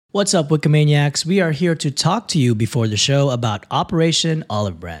What's up, Wikimaniacs? We are here to talk to you before the show about Operation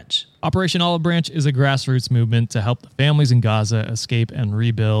Olive Branch. Operation Olive Branch is a grassroots movement to help the families in Gaza escape and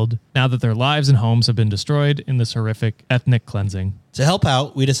rebuild now that their lives and homes have been destroyed in this horrific ethnic cleansing. To help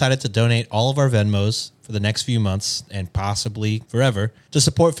out, we decided to donate all of our Venmos for the next few months and possibly forever to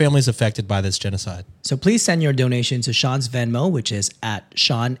support families affected by this genocide. So please send your donation to Sean's Venmo, which is at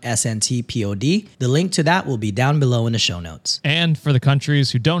Sean SNTPOD. The link to that will be down below in the show notes. And for the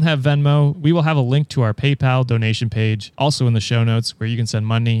countries who don't have Venmo, we will have a link to our PayPal donation page also in the show notes where you can send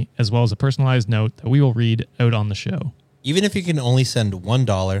money as well as a personalized note that we will read out on the show. Even if you can only send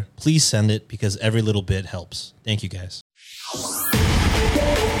 $1, please send it because every little bit helps. Thank you guys.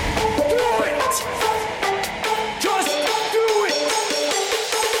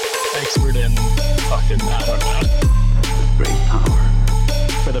 Expert in fucking, I don't know. Great power.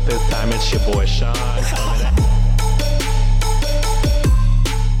 For the fifth time, it's your boy Sean.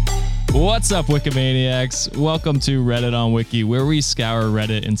 What's up, Wikimaniacs? Welcome to Reddit on Wiki, where we scour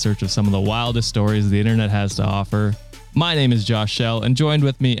Reddit in search of some of the wildest stories the internet has to offer. My name is Josh Shell, and joined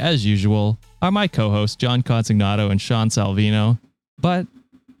with me, as usual, are my co-hosts, John Consignato and Sean Salvino. But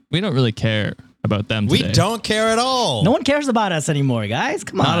we don't really care about them today. We don't care at all. No one cares about us anymore, guys.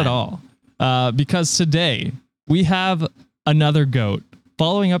 Come on. Not at all. Because today we have another GOAT.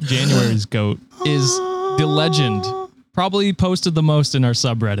 Following up January's GOAT is the legend, probably posted the most in our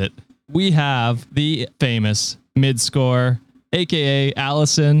subreddit. We have the famous Midscore, aka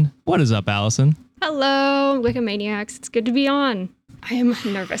Allison. What is up, Allison? Hello, Wikimaniacs. It's good to be on. I am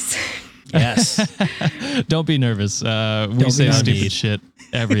nervous. Yes. Don't be nervous. We say stupid shit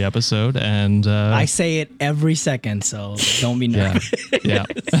every episode, and I say it every second, so don't be nervous. Yeah.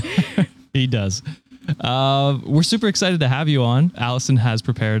 He does. We're super excited to have you on. Allison has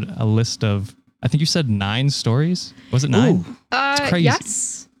prepared a list of, I think you said 9 stories. Was it 9? It's crazy.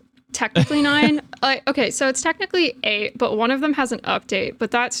 Yes. Technically 9. Okay, so it's technically 8, but one of them has an update,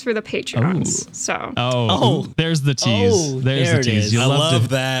 but that's for the Patreons. Oh. So. Oh, there's the tease. Oh, there's there the tease. it is. You I love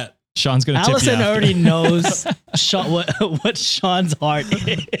that. Sean's going to tip you Allison after. already knows what Sean's heart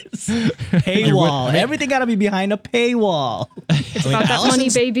is. Paywall. Everything got to be behind a paywall. It's about that money,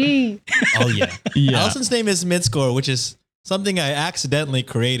 baby. Oh, yeah. Yeah. Allison's name is Midscore, which is something I accidentally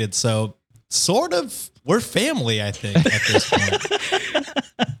created. So sort of, we're family, I think, at this point.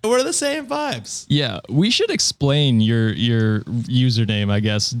 We're the same vibes. Yeah, we should explain your username, I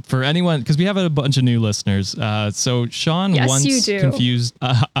guess, for anyone, because we have a bunch of new listeners. So Sean Yes, once you do. confused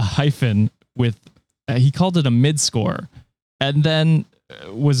a hyphen with, he called it a midscore, and then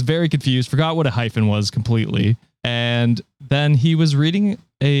was very confused, forgot what a hyphen was completely. And then he was reading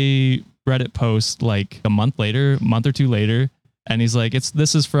a Reddit post like a month or two later, and he's like,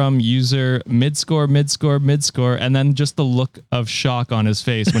 this is from user midscore. And then just the look of shock on his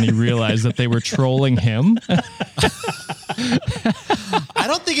face when he realized that they were trolling him. I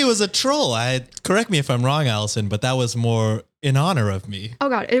don't think it was a troll. Correct me if I'm wrong, Allison, but that was more in honor of me. Oh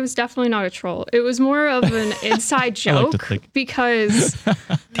god, it was definitely not a troll. It was more of an inside joke because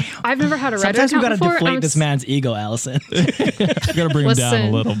I've never had a Reddit Sometimes we account got to before. deflate this man's ego, Allison. You got to bring him down a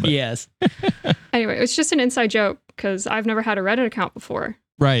Listen. little bit. Yes. Anyway, it's just an inside joke because I've never had a Reddit account before.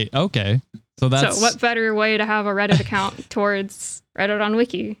 Right. Okay. So that's So what better way to have a Reddit account towards Reddit on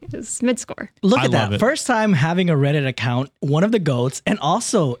Wiki is Midscore. Look I at love that. it. First time having a Reddit account, one of the GOATs, and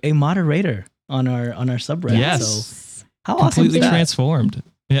also a moderator on our subreddit. Yes. So how awesome completely is that? transformed.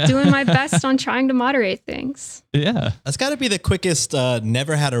 Yeah. Doing my best on trying to moderate things. Yeah. That's got to be the quickest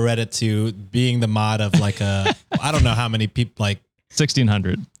never had a Reddit to being the mod of like a, I don't know how many people, like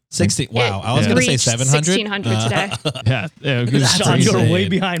 1,600. 60. Wow. I was going to say Reached 700. 1,600 today. Yeah. Sean, crazy. you're way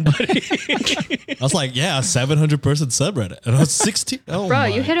behind, buddy. I was like, yeah, 700 person subreddit. And I was 16. Oh, Bro, my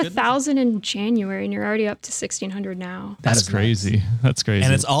you hit goodness. 1,000 in January and you're already up to 1,600 now. That's is crazy. That's crazy.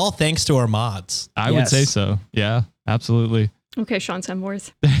 And it's all thanks to our mods. I would Yes. say so. Yeah, absolutely. Okay, Sean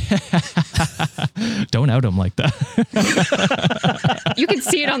Semworth. Don't out him like that. You can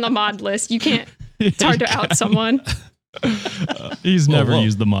see it on the mod list. You can't. It's hard to out someone. He's never whoa.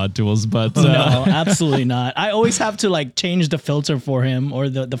 used the mod tools, but No, absolutely not. I always have to like change the filter for him or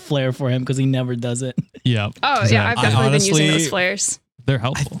the flare for him because he never does it. yeah. Oh, yeah, I've definitely been using honestly- those flares. They're I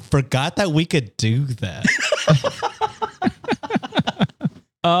helpful. forgot that we could do that.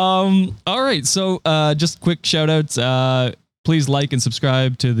 All right. So just quick shout outs. Please like and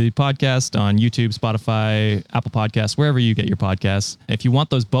subscribe to the podcast on YouTube, Spotify, Apple Podcasts, wherever you get your podcasts. If you want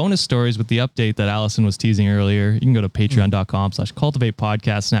those bonus stories with the update that Allison was teasing earlier, you can go to patreon.com/cultivate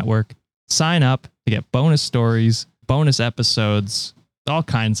podcast network. Sign up to get bonus stories, bonus episodes, all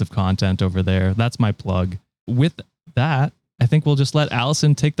kinds of content over there. That's my plug. With that, I think we'll just let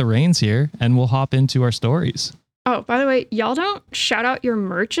Allison take the reins here and we'll hop into our stories. Oh, by the way, y'all don't shout out your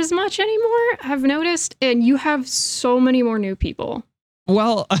merch as much anymore, I've noticed, and you have so many more new people.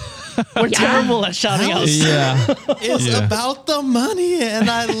 Well, We're terrible at shouting out. yeah. It's about the money, and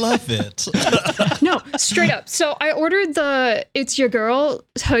I love it. No, straight up. So I ordered the It's Your Girl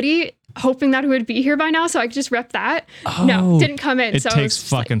hoodie, hoping that it would be here by now, so I could just rep that. No, didn't come in. It so takes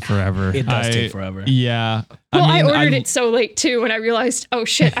fucking forever. It does take forever. Yeah. Well, I ordered it so late too, when I realized, oh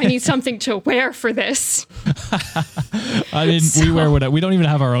shit, I need something to wear for this. I mean, we don't even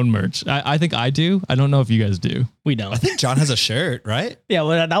have our own merch. I think I do. I don't know if you guys do. We don't. I think John has a shirt, right? Yeah,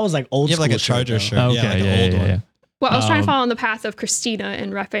 well, that was like old You have school. like a Charger shirt. Okay, Yeah, like an old one. Well, I was trying to follow in the path of Christina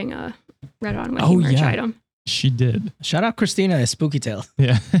and repping a Red On Wiki merch item. She did. Shout out Christina at Spooky Tale.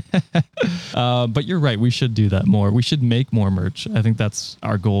 Yeah. But you're right. We should do that more. We should make more merch. I think that's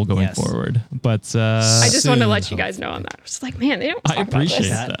our goal going forward. But I just wanted to let soon, you guys know on that. I was like, man, they don't talk I appreciate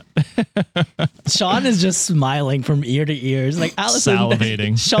about this. that. Sean is just smiling from ear to ear. It's like Allison,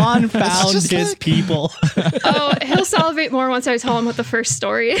 Salivating. Sean found just his like- people. Oh, he'll salivate more once I tell him what the first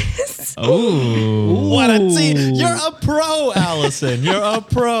story is. Oh. What a see, you're a pro, Allison. You're a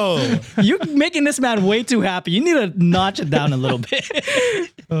pro. You're making this man way too happy. You need to notch it down a little bit.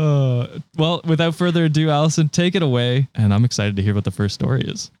 Well, without further ado, Allison, take it away. And I'm excited to hear what the first story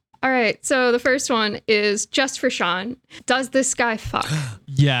is. All right, so the first one is just for Sean. Does this guy fuck?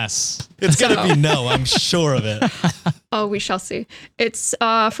 Yes. It's gonna be no, I'm sure of it. Oh, we shall see. It's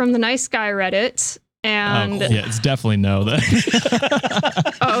from the Nice Guy Reddit. And Yeah, it's definitely no then.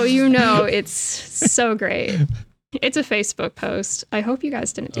 oh, you know, it's so great. It's a Facebook post. I hope you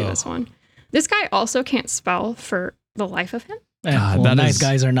guys didn't do this one. This guy also can't spell for the life of him. Yeah, well, that nice is-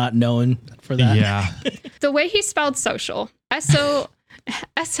 guys are not known for that. Yeah. The way he spelled social, SOLHELL.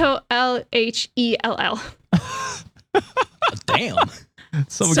 Damn.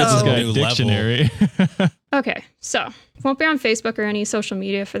 Someone So- gets this guy New a level. dictionary. Okay, so won't be on Facebook or any social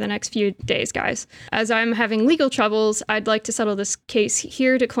media for the next few days, guys. As I'm having legal troubles, I'd like to settle this case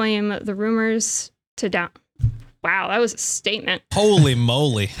here to claim the rumors to down. Wow, that was a statement. Holy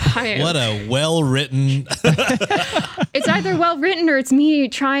moly. I am- What a well-written It's either well written or it's me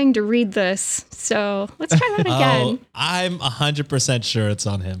trying to read this. So let's try that again. Oh, I'm 100% sure it's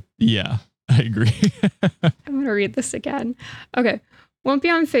on him. Yeah, I agree. I'm going to read this again. Okay. Won't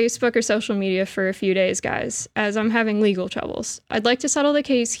be on Facebook or social media for a few days, guys, as I'm having legal troubles. I'd like to settle the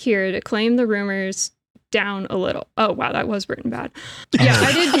case here to claim the rumors down a little. Oh, wow, that was written bad. Yeah,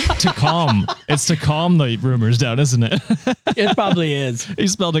 I did. It's to calm the rumors down, isn't it? It probably is. He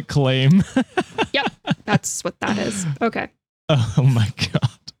spelled it claim. Yep, that's what that is. Okay. Oh my God.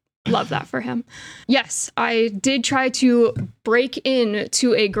 Love that for him. Yes, I did try to break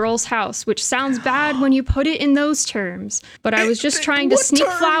into a girl's house, which sounds bad when you put it in those terms, but I was just trying to sneak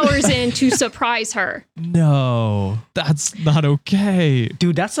flowers in to surprise her. No, that's not okay.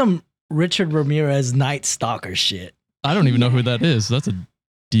 Dude, that's some Richard Ramirez Night Stalker shit. I don't even know who that is. That's a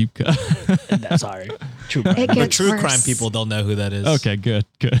deep cut. Sorry. True crime. It For gets true worse. crime people, they'll know who that is. Okay, good.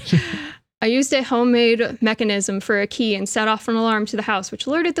 I used a homemade mechanism for a key and set off an alarm to the house, which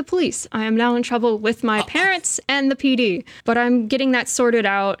alerted the police. I am now in trouble with my parents and the PD, but I'm getting that sorted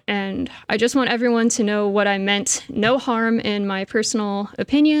out, and I just want everyone to know what I meant. No harm in my personal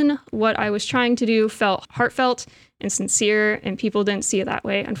opinion. What I was trying to do felt heartfelt and sincere, and people didn't see it that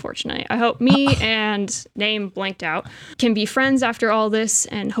way, unfortunately. I hope me and name blanked out can be friends after all this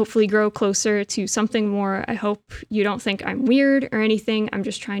and hopefully grow closer to something more. I hope you don't think I'm weird or anything. I'm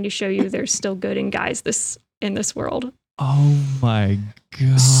just trying to show you there's still good in guys in this world. Oh my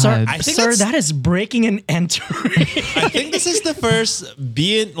God. Sir, I think sir, that's- that is breaking and entering. I think this is the first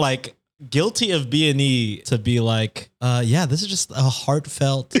being like guilty of B&E to be like, yeah, this is just a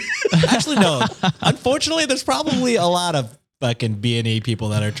heartfelt. Actually, no. Unfortunately, there's probably a lot of fucking B&E people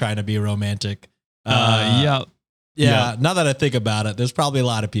that are trying to be romantic. Yeah. Yeah. Now that I think about it, there's probably a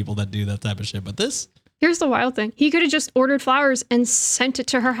lot of people that do that type of shit. But this, Here's the wild thing. He could have just ordered flowers and sent it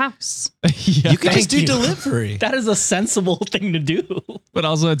to her house. Yeah. you could just do you. delivery. That is a sensible thing to do. But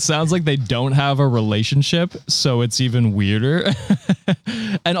also, it sounds like they don't have a relationship, so it's even weirder.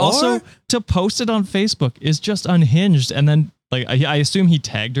 And also, Or- to post it on Facebook is just unhinged. And then, like, I assume he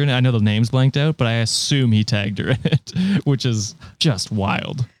tagged her in it. I know the name's blanked out, but I assume he tagged her in it, which is just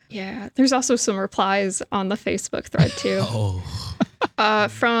wild. Yeah, there's also some replies on the Facebook thread too. Oh,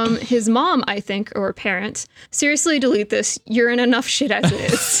 From his mom, I think, or parent. Seriously, delete this. You're in enough shit as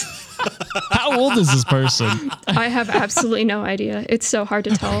it is. How old is this person? I have absolutely no idea. It's so hard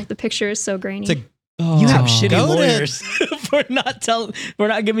to tell. The picture is so grainy. It's You have shitty Go to- lawyers for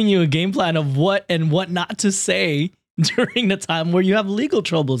not giving you a game plan of what and what not to say during the time where you have legal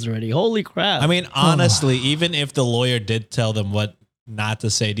troubles already. Holy crap. I mean, honestly, even if the lawyer did tell them what not to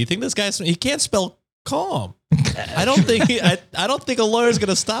say, do you think this he can't spell calm? I don't think I don't think a lawyer's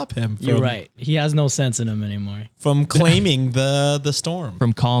gonna stop him. You're right. He has no sense in him anymore. From claiming the storm.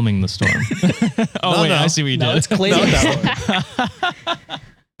 From calming the storm. I see what you did. It's claiming.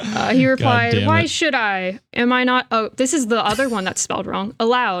 He replied, damn "Why it. should I? Am I not? Oh, this is the other one that's spelled wrong.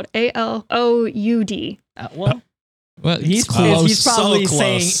 Allowed. ALOUD. Well, Well, he's close. He's probably So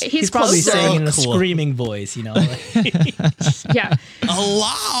saying close. he's probably close. saying in a So close. screaming voice, you know. Yeah.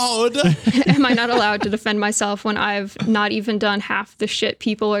 Allowed. Am I not allowed to defend myself when I've not even done half the shit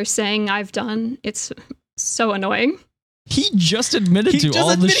people are saying I've done? It's so annoying." He just admitted He to just all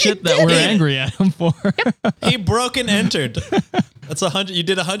the admitted he shit that did we're it. angry at him for. He broke and entered. That's 100. You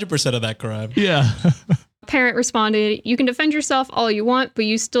did 100% of that crime. Yeah. Parent responded, "You can defend yourself all you want, but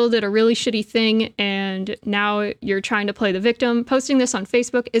you still did a really shitty thing, and now you're trying to play the victim. Posting this on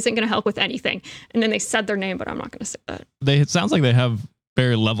Facebook isn't going to help with anything." And then they said their name, but I'm not going to say that. It sounds like they have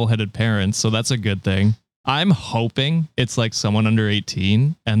very level-headed parents, so that's a good thing. I'm hoping it's like someone under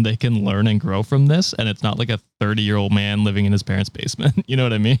 18 and they can learn and grow from this, and it's not like a 30-year-old man living in his parents' basement. You know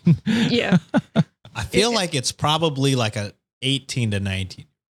what I mean? Yeah. I feel like it's probably like a 18 to 19.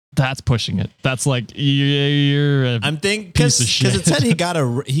 That's pushing it. That's like you're a I'm thinking piece because of shit. it said he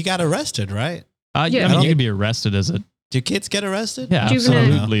got arrested, right? Yeah. I mean, you can be arrested as a Do kids get arrested? yeah, Juvenile.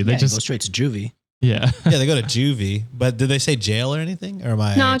 absolutely. They Yeah, go just straight to juvie. yeah. Yeah, they go to juvie. But did they say jail or anything? Or am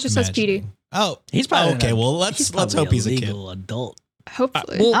I? No, it just says imagining? PD. Oh, He's probably okay. an- Well, let's probably hope he's a kid. legal adult.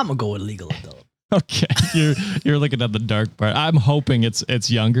 Hopefully. I'm gonna go with legal adult. Okay, you're looking at the dark part. I'm hoping it's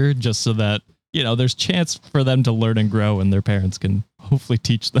younger, just so that there's chance for them to learn and grow, and their parents can hopefully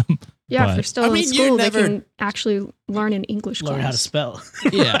teach them. Yeah, if But- they're still I in mean, you're school, never- they can actually learn an English Learn how to class. spell.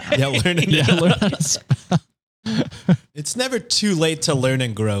 Yeah, Yeah, learning. yeah. Learn how to spell. It's never too late to learn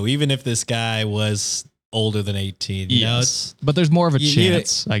and grow, even if this guy was older than 18. You know, Yes, but there's more of a You-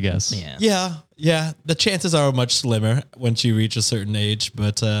 chance, I guess. Yeah. yeah. The chances are much slimmer once you reach a certain age,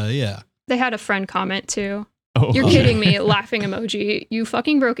 but yeah. They had a friend comment too. Oh, You're kidding me, laughing emoji. "You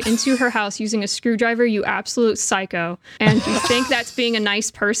fucking broke into her house using a screwdriver, you absolute psycho. And you think that's being a nice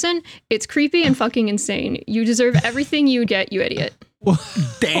person? It's creepy and fucking insane. You deserve everything you get, you idiot."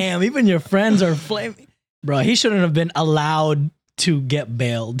 Damn, even your friends are flaming. Bro, he shouldn't have been allowed to get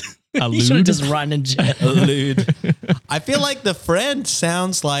bailed. He should have just run in jail. I feel like the friend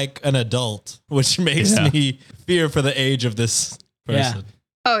sounds like an adult, which makes Yeah. me fear for the age of this Yeah. person.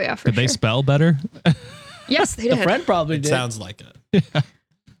 Oh yeah, for Could sure. they spell better? Yes, they The did. friend probably It did. sounds like it.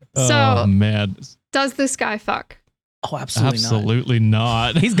 So Oh man, does this guy fuck? Oh, absolutely, not. absolutely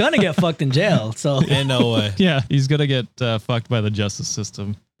not. He's gonna get fucked in jail. So In no way. Yeah, he's gonna get fucked by the justice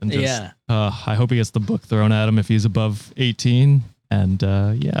system. And just, Yeah. I hope he gets the book thrown at him if he's above 18. And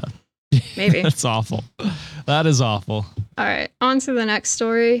yeah, Maybe. that's awful. That is awful. All right, on to the next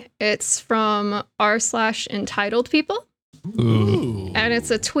story. It's from r/entitled people, Ooh. and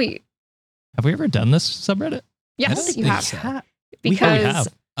it's a tweet. Have we ever done this subreddit? Yes, you have. have. Because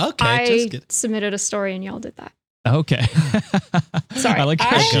Okay, I just get submitted a story and y'all did that. Okay. Sorry, I like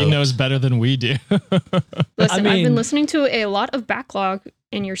how I- she knows better than we do. Listen, I've mean- been listening to a lot of backlog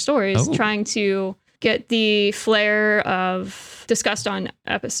in your stories, Oh. trying to get the flair of discussed on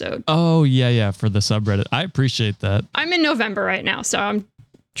episode. Oh, yeah, for the subreddit. I appreciate that. I'm in November right now, so I'm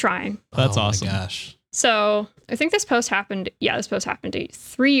trying. That's oh awesome. My gosh. So I think this post happened. Yeah, this post happened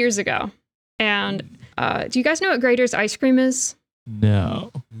 3 years ago. And do you guys know what Grader's ice cream is?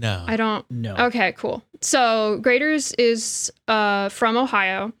 No. No. I don't. no. Okay, cool. So Grader's is from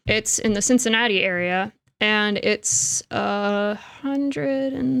Ohio. It's in the Cincinnati area, and it's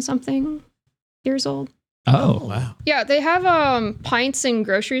 100 and something years old. Oh, Wow. Yeah, they have pints in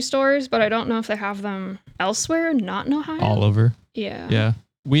grocery stores, but I don't know if they have them elsewhere, not in Ohio. all over. Yeah. Yeah.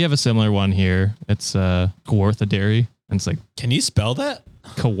 We have a similar one here. It's Kawartha Dairy. And it's like, Can you spell that?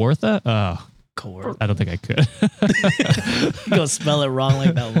 Kawartha? Oh, Court. I don't think I could. You go spell it wrong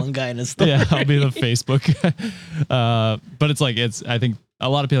like that one guy in his story. Yeah, I'll be the Facebook. But it's like, I think a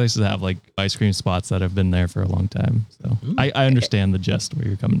lot of places have like ice cream spots that have been there for a long time. So I understand the gist where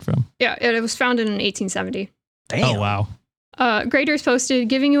you're coming from. Yeah, it was founded in 1870. Damn. Oh, wow. Graders posted,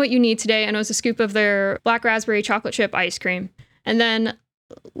 "Giving you what you need today," and it was a scoop of their black raspberry chocolate chip ice cream. And then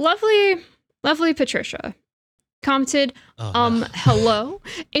lovely Patricia commented, Oh, hello,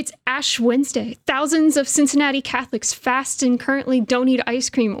 it's Ash Wednesday. Thousands of Cincinnati Catholics fast and currently don't eat ice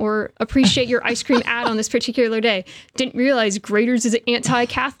cream or appreciate your ice cream ad on this particular day. Didn't realize Graders is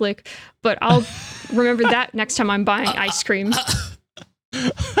anti-Catholic, but I'll remember that next time I'm buying ice cream.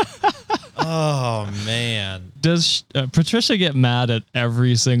 Oh man. Does Patricia get mad at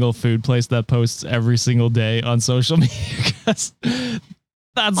every single food place that posts every single day on social media? Because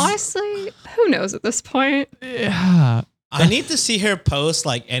that's Honestly, who knows at this point? yeah. I need to see her post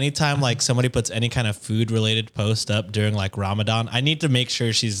like anytime like somebody puts any kind of food related post up during like Ramadan. I need to make sure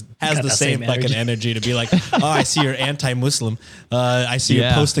has Got the that same same fucking energy to be like, oh, I see you're anti-Muslim. I see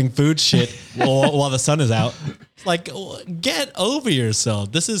you're posting food shit while the sun is out. Like, get over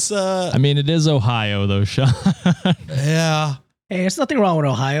yourself. This is I mean, it is Ohio though, Sean. yeah. Hey, there's nothing wrong with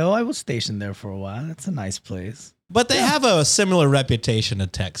Ohio. I was stationed there for a while. It's a nice place. But they have a similar reputation to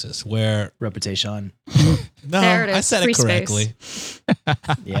Texas where Reputation. no, There it is. I said Free it correctly.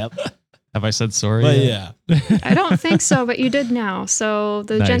 Yep. Have I said sorry? But yet? yeah. I don't think so, but you did now. So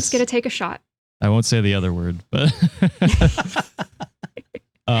the Nice. gents get to take a shot. I won't say the other word, but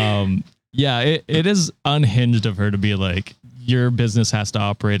yeah, it is unhinged of her to be like, your business has to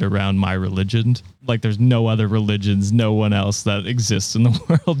operate around my religion. Like there's no other religions, no one else that exists in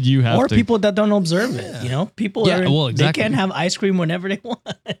the world. You have Or to. people that don't observe it. You know, people Yeah, well, exactly. they can have ice cream whenever they want.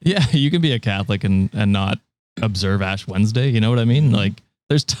 Yeah, you can be a Catholic and not observe Ash Wednesday. You know what I mean? Like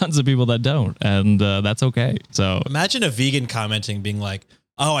there's tons of people that don't, and that's okay. So Imagine a vegan commenting being like,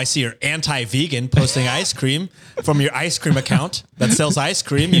 oh, I see you're anti-vegan posting ice cream from your ice cream account that sells ice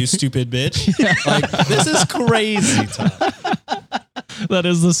cream, you stupid bitch. Like, this is crazy, Tom. that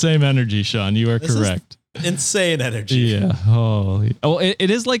is the same energy, Sean. You are This is correct. insane energy. Yeah. Holy. Oh, it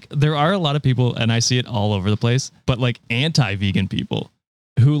is like there are a lot of people, and I see it all over the place, but like anti-vegan people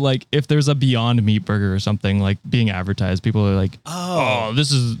who like if there's a Beyond Meat burger or something like being advertised, people are like, oh,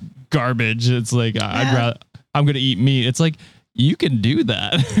 this is garbage. It's like I'm gonna eat meat. It's like you can do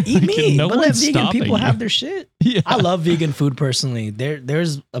that. Eat meat. No but let one's vegan stopping people you. have their shit. Yeah. I love vegan food personally.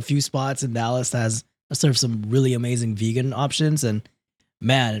 There's a few spots in Dallas that serve some really amazing vegan options, and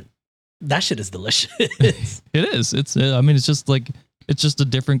man, that shit is delicious. It is. It's. I mean, it's just a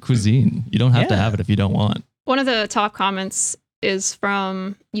different cuisine. You don't have to Yeah. have it if you don't want. One of the top comments is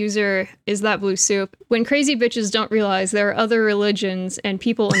from user Is That Blue Soup? When crazy bitches don't realize there are other religions and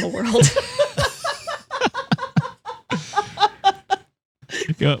people in the world.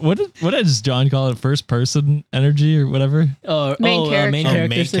 What does John call it? First person energy or whatever? Main character. Main Oh, character.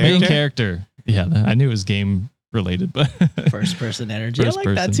 main syndrome. Main character. Yeah, I knew it was game related, but First person energy. First I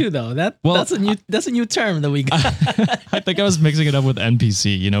like that person. too, though. Well, That's a new term that we got. I think I was mixing it up with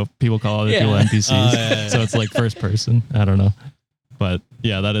NPC. You know, people call other people Yeah. NPCs, Oh, yeah. so it's like first person. I don't know, but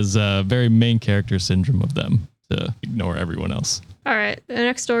yeah, that is a very main character syndrome of them to ignore everyone else. All right. The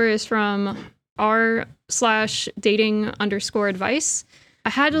next story is from r/dating_advice. I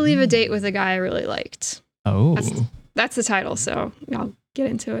had to leave a date with a guy I really liked. Oh, That's the title, so I'll get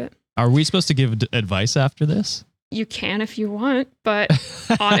into it. are we supposed to give advice after this? You can if you want, but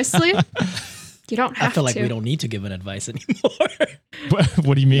honestly, you don't have I feel like to. we don't need to give an advice anymore.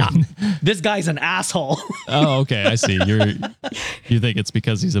 What do you mean? This guy's an asshole. Oh, okay, I see. You think it's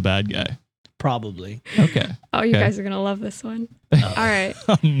because he's a bad guy? Probably. Okay. Oh, you Okay. guys are going to love this one. All right.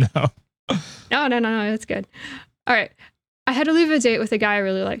 Oh no. No, that's good. All right. I had to leave a date with a guy I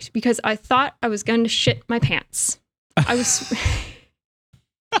really liked because I thought I was going to shit my pants. I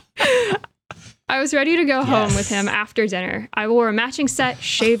was ready to go home with him after dinner. I wore a matching set,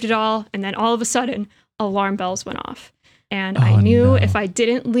 shaved it all, and then all of a sudden, alarm bells went off. And I knew no. if I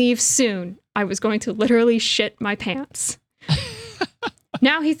didn't leave soon, I was going to literally shit my pants.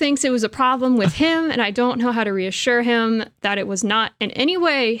 Now he thinks it was a problem with him, and I don't know how to reassure him that it was not in any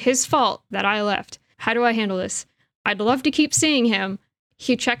way his fault that I left. How do I handle this? I'd love to keep seeing him.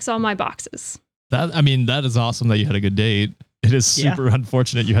 He checks all my boxes. That is awesome that you had a good date. It is Yeah. super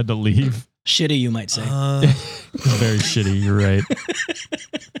unfortunate you had to leave. Shitty, you might say. It's very shitty. You're right.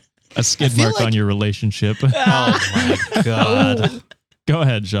 A skid feel mark like- on your relationship. Oh my God. Go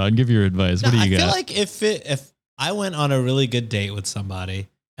ahead, Sean. Give your advice. What do I you feel got? like if I went on a really good date with somebody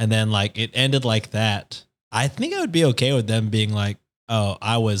and then like it ended like that, I think I would be okay with them being like, oh,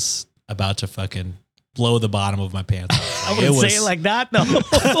 I was about to fucking blow the bottom of my pants off. I wouldn't say it like that, though.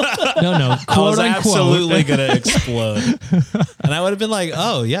 no. I Quote was unquote. absolutely gonna explode, and I would have been like,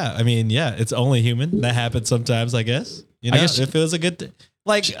 "Oh yeah, I mean, yeah, it's only human. That happens sometimes, I guess. You know, guess- if it was a good,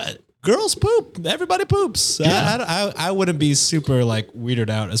 girls poop. Everybody poops. I wouldn't be super like weirded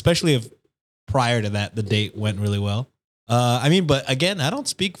out, especially if prior to that the date went really well. I mean, but again, I don't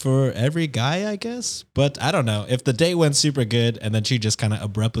speak for every guy, I guess. But I don't know if the date went super good and then she just kind of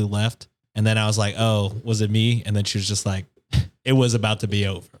abruptly left, and then I was like, "Oh, was it me?" And then she was just like, "It was about to be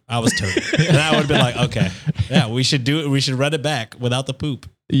over. I was turned," and I would have been like, "Okay, yeah, we should do it. We should run it back without the poop."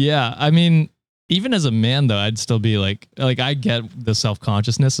 Yeah, I mean, even as a man though, I'd still be like I get the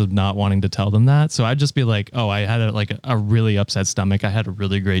self-consciousness of not wanting to tell them that. So I'd just be like, oh, I had a really upset stomach. I had a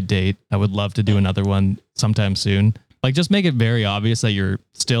really great date. I would love to do another one sometime soon. Like just make it very obvious that you're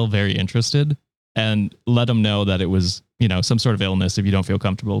still very interested and let them know that it was, you know, some sort of illness if you don't feel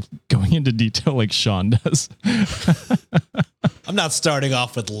comfortable going into detail like Sean does. I'm not starting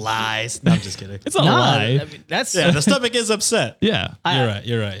off with lies. No, I'm just kidding. It's a lie. I mean, that's Yeah, the stomach is upset. Yeah.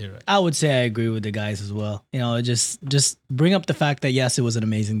 You're right. I would say I agree with the guys as well. You know, just bring up the fact that yes, it was an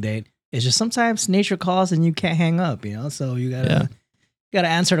amazing date. It's just sometimes nature calls and you can't hang up, you know? So you gotta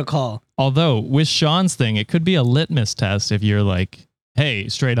answer the call. Although with Sean's thing, it could be a litmus test if you're like, hey,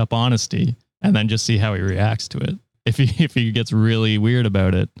 straight up honesty, and then just see how he reacts to it. If he gets really weird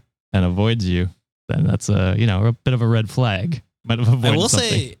about it and avoids you, then that's a bit of a red flag. Might have avoided I will something.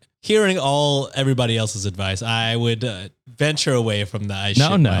 say, hearing everybody else's advice, I would venture away from the I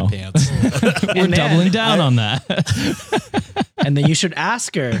shit my pants. We're And then doubling down on that. And then you should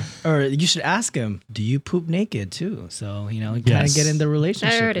ask her, or you should ask him, do you poop naked too? So, you know, kind Yes. of get in the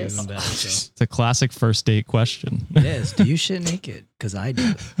relationship. There it is. even better, so. It's a classic first date question. It is. Do you shit naked? Because I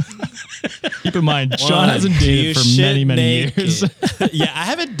do. Keep in mind, Sean One, hasn't do dated you for shit many naked? years. Yeah, I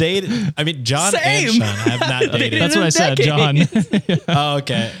haven't dated. I mean, John and Same. Sean I have not dated. That's what I said, John. Oh,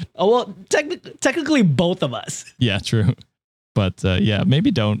 okay. Oh, well, technically both of us. Yeah, true. But yeah,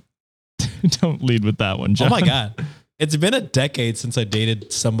 maybe don't lead with that one, John. Oh my God. It's been a decade since I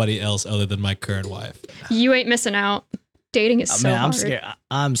dated somebody else other than my current wife. You ain't missing out. Dating is so Man, I'm hard. scared.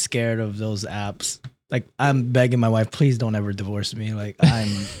 I'm scared of those apps. Like, I'm begging my wife, please don't ever divorce me. Like,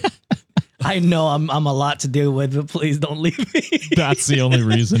 I know I'm a lot to deal with, but please don't leave me. That's the only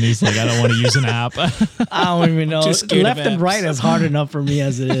reason he's like, I don't want to use an app. I don't even know. Too scared Left of and apps. right is hard enough for me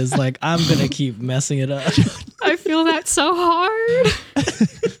as it is. Like, I'm gonna keep messing it up. I feel that so hard.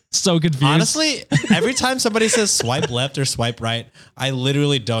 So confused. Honestly, every time somebody says swipe left or swipe right, I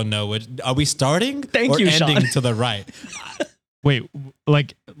literally don't know which. Are we starting Thank or you, ending Sean. to the right? Wait,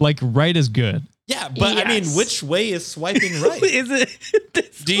 like right is good. Yeah, but I mean, Yes. which way is swiping right? Is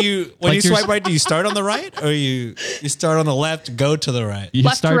it? Do you when Like you you're- swipe right? Do you start on the right or you start on the left? Go to the right. You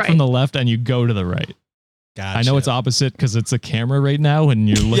Left, start right. from the left and you go to the right. Gotcha. I know it's opposite because it's a camera right now and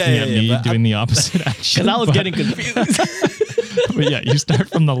you're looking yeah, at yeah, me but doing the opposite action. Because I was but- getting confused. But yeah, you start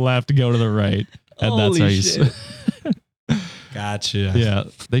from the left, go to the right, and that's how Holy you. shit. Gotcha. Yeah,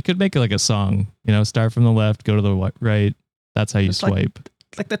 they could make it like a song. You know, start from the left, go to the right. That's how you It's like- swipe.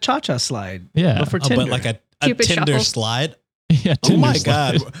 It's like the cha-cha slide. Yeah. But for Oh, Tinder. but like a Cupid Tinder shuffle. slide. Yeah. Oh my Tinder's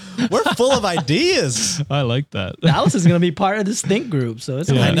God. like- We're full of ideas. I like that. Alice is gonna be part of this think group, so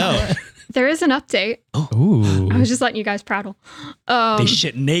it's Yeah. I fine. know. There is an update. Ooh. I was just letting you guys prattle. They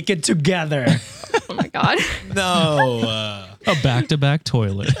shit naked together. Oh my God. No. A back-to-back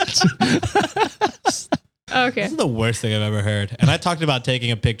toilet. Okay. This is the worst thing I've ever heard. And I talked about taking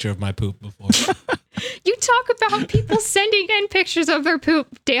a picture of my poop before. You talk about people sending in pictures of their poop.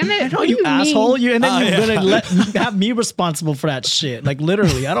 Damn it. I know, What do you asshole. mean? You and then Oh, you're yeah. gonna have me responsible for that shit. Like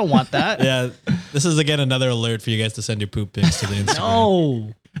literally, I don't want that. Yeah. This is again another alert for you guys to send your poop pics to the Instagram.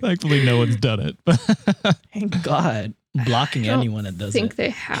 No. Thankfully, no one's done it. Thank God. Blocking I don't anyone that does think it. they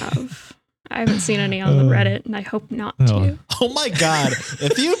have. I haven't seen any on the Reddit, and I hope not Oh. to. Oh my God.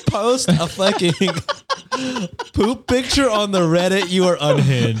 If you post a fucking poop picture on the Reddit, you are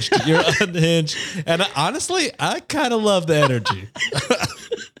unhinged. You're unhinged. And honestly, I kind of love the energy.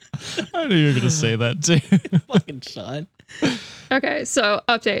 I knew you were going to say that too. Fucking Sean. Okay, so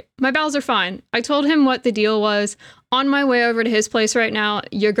update. My bowels are fine. I told him what the deal was. On my way over to his place right now,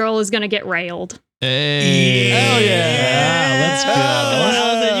 your girl is gonna get railed. Hey. Hell yeah. Let's go.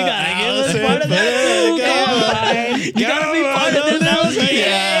 Allison, you gotta give us part of that too. Come on. You gotta be part of this. Allison.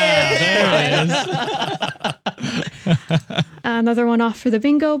 Yeah, Another one off for the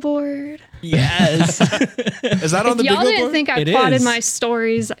bingo board. Yes. Is that on the If y'all bingo didn't board? think I It plotted is. my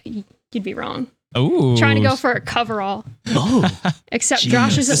stories, you'd be wrong. Ooh. Trying to go for a coverall. Oh. Except Jeez.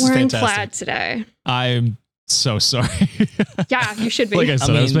 Josh This isn't is wearing fantastic. plaid today. I'm so sorry. Yeah, you should be. Like I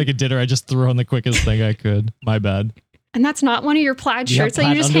said, I was mean- making dinner. I just threw on the quickest thing I could. My bad. And that's not one of your plaid Do you have shirts that you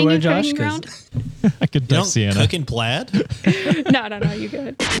plaid just underwear, hanging Josh? around? 'Cause- I could You duck don't Sienna. cook in plaid? No, you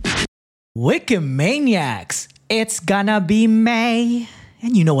good. Wikimaniacs. It's gonna be May.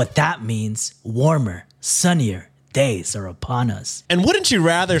 And you know what that means. Warmer, sunnier days are upon us. And wouldn't you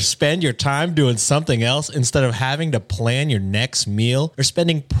rather spend your time doing something else instead of having to plan your next meal or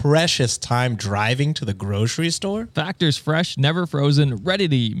spending precious time driving to the grocery store? Factor's fresh, never frozen,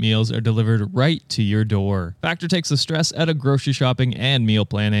 ready-to-eat meals are delivered right to your door. Factor takes the stress out of grocery shopping and meal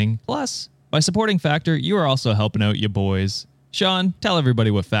planning. Plus, by supporting Factor, you are also helping out your boys. Sean, tell everybody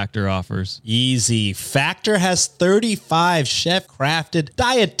what Factor offers. Easy. Factor has 35 chef-crafted,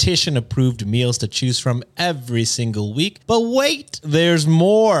 dietitian-approved meals to choose from every single week. But wait, there's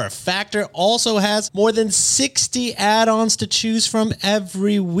more. Factor also has more than 60 add-ons to choose from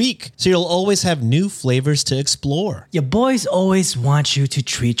every week, so you'll always have new flavors to explore. Your boys always want you to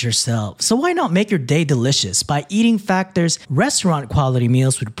treat yourself. So why not make your day delicious by eating Factor's restaurant quality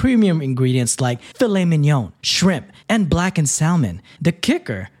meals with premium ingredients like filet mignon, shrimp, and blackened salmon. The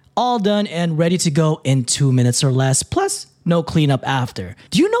kicker, all done and ready to go in 2 minutes or less, plus no cleanup after.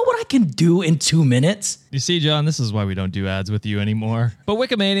 Do you know what I can do in 2 minutes? You see, John, this is why we don't do ads with you anymore. But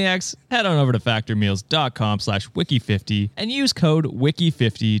Wikimaniacs, head on over to factormeals.com/wiki50 and use code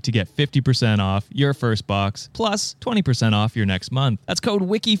WIKI50 to get 50% off your first box plus 20% off your next month. That's code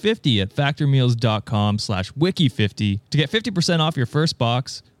WIKI50 at factormeals.com/wiki50 to get 50% off your first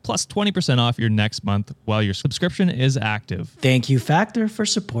box plus 20% off your next month while your subscription is active. Thank you, Factor, for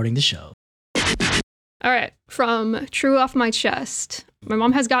supporting the show. All right, from True Off My Chest. My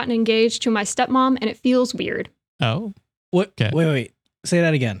mom has gotten engaged to my stepmom, and it feels weird. Oh, What? Okay. Wait. Say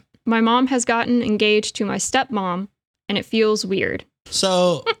that again. My mom has gotten engaged to my stepmom, and it feels weird.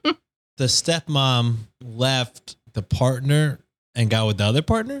 So the stepmom left the partner and got with the other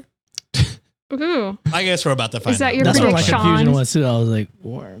partner? Ooh. I guess we're about to find Is that out. your That's where my prediction? confusion was too. I was like,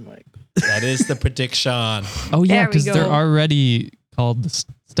 where am I? That is the prediction. oh yeah, There we because they're go. already called the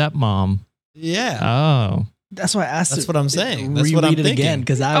stepmom. Yeah. Oh, That's why I asked. That's to what I'm saying. That's what I'm reread it thinking. again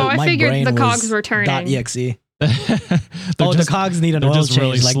because I my figured brain the cogs was were turning. .exe. They're Oh, just- the cogs need an they're oil just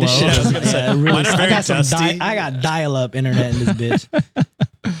really change. Like this slow. shit. I was gonna say, really, mine are I very got dusty. I got dial-up internet in this bitch.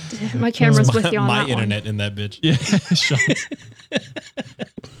 My camera's with you on My that internet in that bitch. yeah. Sean.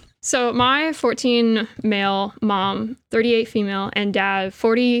 So my 14 male mom, 38 female, and dad,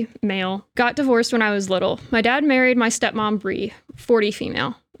 40 male, got divorced when I was little. My dad married my stepmom, Bree, 40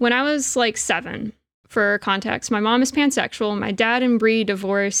 female. When I was like 7, for context, my mom is pansexual. My dad and Bree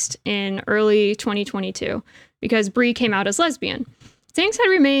divorced in early 2022 because Bree came out as lesbian. Things had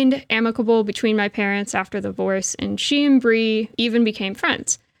remained amicable between my parents after the divorce, and she and Bree even became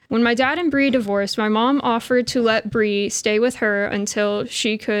friends. When my dad and Bree divorced, my mom offered to let Bree stay with her until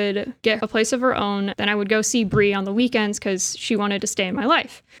she could get a place of her own. Then I would go see Bree on the weekends because she wanted to stay in my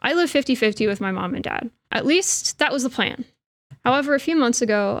life. I live 50-50 with my mom and dad. At least that was the plan. However, a few months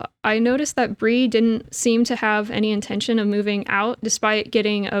ago, I noticed that Bree didn't seem to have any intention of moving out despite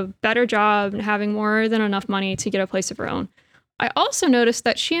getting a better job and having more than enough money to get a place of her own. I also noticed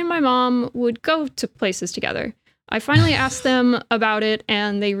that she and my mom would go to places together. I finally asked them about it,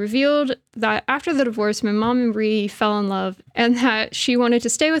 and they revealed that after the divorce, my mom and Bree fell in love and that she wanted to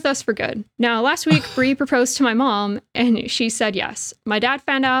stay with us for good. Now, last week, Bree proposed to my mom, and she said yes. My dad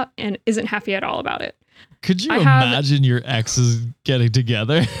found out and isn't happy at all about it. Could you I have- imagine your exes getting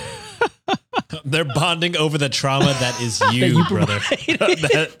together? They're bonding over the trauma that is you, brother.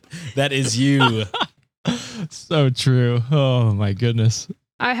 that is you. So true. Oh my goodness.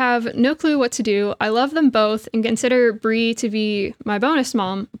 I have no clue what to do. I love them both and consider Bree to be my bonus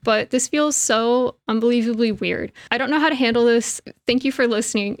mom, but this feels so unbelievably weird. I don't know how to handle this. Thank you for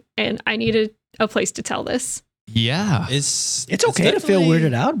listening, and I needed a place to tell this. Yeah, It's okay to feel definitely-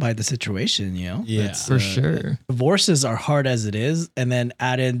 weirded out by the situation, you know? Yeah. It's, for sure. Divorces are hard as it is, and then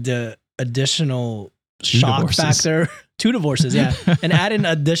added the additional Two shock divorces. factor. 2 divorces, yeah. And add an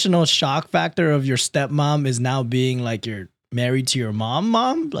additional shock factor of your stepmom is now being like you're married to your mom.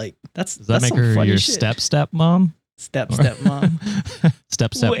 Like Does that that's make some her funny your shit. stepmom? Stepmom.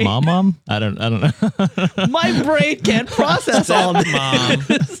 Step Wait. mom? I don't know. My brain can't process all this.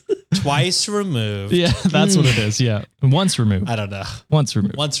 Stepmom, twice removed. Yeah, that's what it is. Yeah. Once removed. I don't know. Once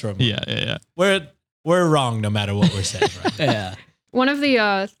removed. Once removed. Yeah. We're wrong no matter what we're saying. Right? Yeah. One of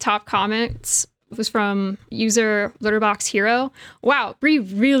the top comments was from user Litterbox Hero. Wow, Bree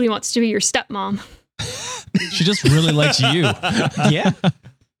really wants to be your stepmom. She just really likes you. Yeah.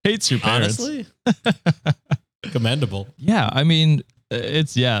 Hates your parents. Honestly, commendable. Yeah, I mean,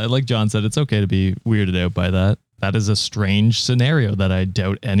 it's like John said, it's okay to be weirded out by that. That is a strange scenario that I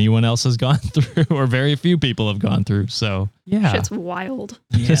doubt anyone else has gone through, or very few people have gone through. So yeah, Shit's wild.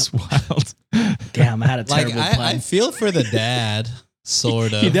 it's wild. Damn, I had a Like terrible I plan. feel for the dad,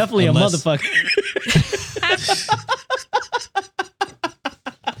 sort of. You're definitely unless- a motherfucker.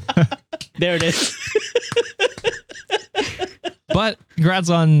 There it is. But congrats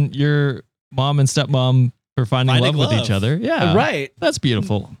on your mom and stepmom for finding Finding love with love. each other. Yeah, Right. That's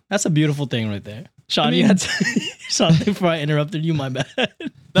beautiful. That's a beautiful thing right there. Sean, I you mean- had something before I interrupted you. My bad.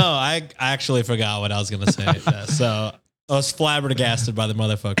 No, I actually forgot what I was gonna say. Yeah, so I was flabbergasted by the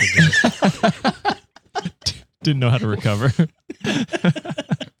motherfucker. joke. Didn't know how to recover.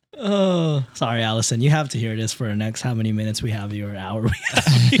 Oh, sorry, Allison. You have to hear this for the next how many minutes we have you or hour we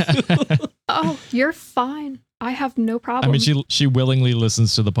have you. Oh, you're fine. I have no problem. I mean, she willingly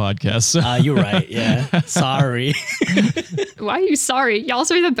listens to the podcast. So. You're right. Yeah. Sorry. Why are you sorry? Y'all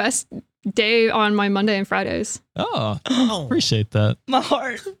are the best day on my Monday and Fridays. Oh, appreciate that. My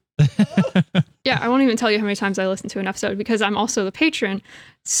heart. Yeah, I won't even tell you how many times I listen to an episode because I'm also the patron.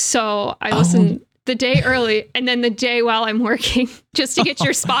 So I listen the day early and then the day while I'm working just to get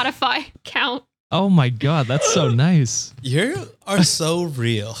your Spotify count. Oh my God, that's so nice. You are so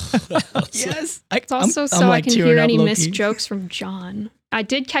real. Yes. It's also I'm I can tearing hear up, any low-key. missed jokes from John. I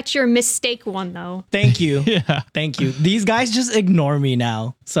did catch your mistake one though. Thank you. Yeah. Thank you. These guys just ignore me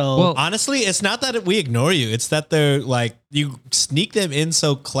now. So Well, Honestly, it's not that we ignore you. It's that they're like, you sneak them in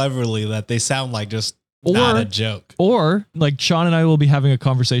so cleverly that they sound like just not a joke. Or like Sean and I will be having a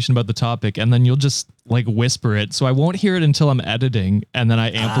conversation about the topic and then you'll just like whisper it. So I won't hear it until I'm editing and then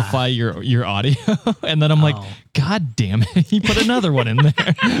I amplify your audio. And then I'm like, God damn it. You put another one in there.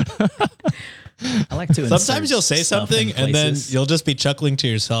 I like to. Sometimes you'll say something and then you'll just be chuckling to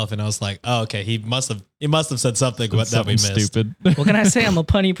yourself. And I was like, oh, okay, he must have said something that we Something missed. stupid. What can I say? I'm a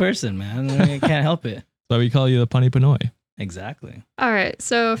punny person, man. I can't help it. So we call you the Punny Pinoy. Exactly. All right,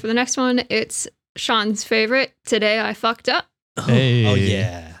 so for the next one, it's Sean's favorite. Today I fucked up. Hey. Oh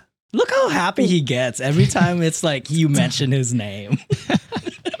yeah. Look how happy he gets every time it's like you mention his name.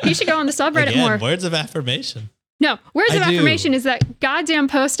 You should go on the subreddit Again, more. words of affirmation. No, words of I do. affirmation is that goddamn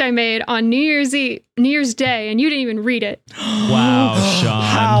post I made on New Year's Day, and you didn't even read it. Wow, Sean.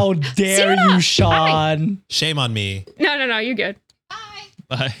 How dare Sarah, you, Sean? Shame on me. No, you're good.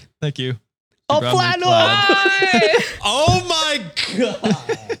 Bye. Thank you. Oh, brought me flannel! plaid. Oh my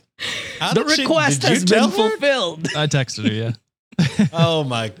God. How The did she- request did you has tell been her? fulfilled. I texted her, yeah. Oh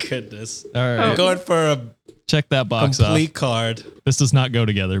my goodness. All right. I'm going for a Check that box complete off. card. This does not go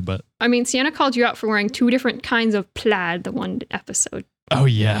together, but I mean, Sienna called you out for wearing two different kinds of plaid the one episode. oh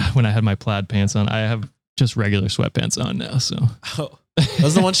yeah, when I had my plaid pants on, I have just regular sweatpants on now. So Oh,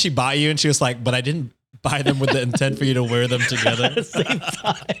 those are the ones she bought you and she was like, but I didn't buy them with the intent for you to wear them together. Same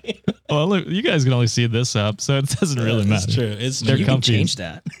time. well, look, you guys can only see this up, so it doesn't really matter. It's true. It's They're true. You can comfy. change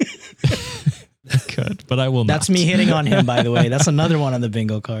that. Good, but I will That's not. me hitting on him, by the way. That's another one on the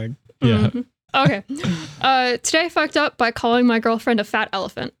bingo card. Yeah. Okay. Today I fucked up by calling my girlfriend a fat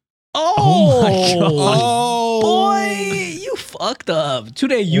elephant. Oh, my God. Oh, boy, you fucked up.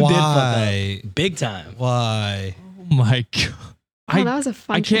 Today you did fuck Why? up. Big time. Why? Oh my God. Oh, that was a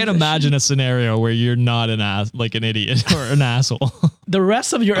fun I can't transition. imagine a scenario where you're not an like an idiot or an asshole. The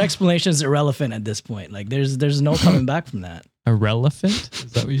rest of your explanation is irrelevant at this point. Like there's no coming back from that. Irrelevant?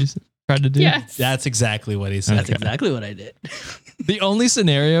 Is that what you tried to do? Yes. That's exactly what he said. That's Okay. exactly what I did. The only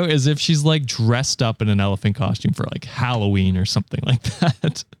scenario is if she's like dressed up in an elephant costume for like Halloween or something like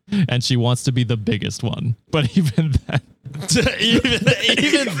that. And she wants to be the biggest one. But even then, even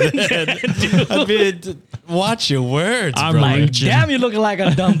then, I mean, watch your words, I'm bro. like, Like, damn, you looking like a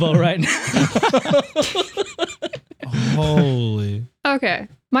Dumbo right now. Holy. Okay.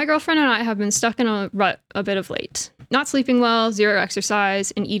 My girlfriend and I have been stuck in a rut a bit of late. Not sleeping well, zero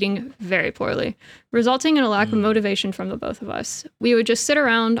exercise, and eating very poorly, resulting in a lack of motivation from the both of us. We would just sit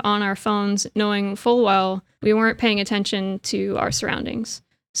around on our phones knowing full well we weren't paying attention to our surroundings.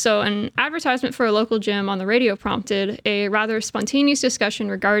 So an advertisement for a local gym on the radio prompted a rather spontaneous discussion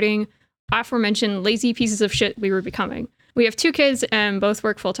regarding aforementioned lazy pieces of shit we were becoming. We have 2 kids and both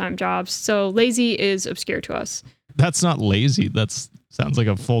work full-time jobs, so lazy is obscure to us. that's not lazy. Sounds like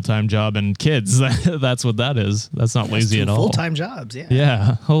a full-time job and kids. That's what that is. That's not lazy at all. Full-time jobs, yeah.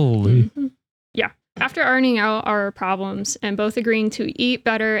 Yeah. Holy. Yeah. After ironing out our problems and both agreeing to eat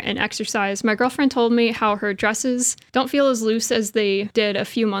better and exercise, my girlfriend told me how her dresses don't feel as loose as they did a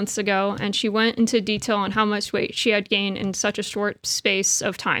few months ago, and she went into detail on how much weight she had gained in such a short space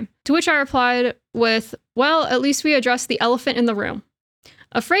of time. To which I replied with, well, at least we addressed the elephant in the room.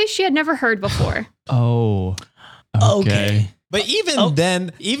 A phrase she had never heard before. Oh. Okay. But even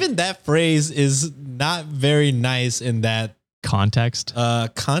then, even that phrase is not very nice in that Context.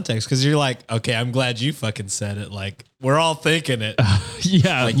 context, because you're like, okay, I'm glad you fucking said it. Like, we're all thinking it.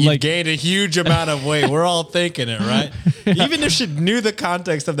 Yeah. Like, you gained a huge amount of weight. We're all thinking it, right? Even if she knew the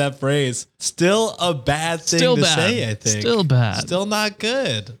context of that phrase, still a bad thing Still to bad. say, I think. Still bad. Still not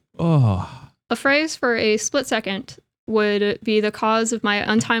good. Oh. A phrase for a split second would be the cause of my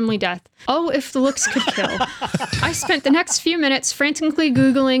untimely death. Oh, if the looks could kill. I spent the next few minutes frantically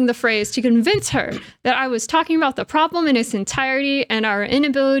Googling the phrase to convince her that I was talking about the problem in its entirety and our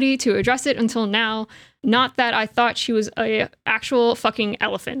inability to address it until now, not that I thought she was a actual fucking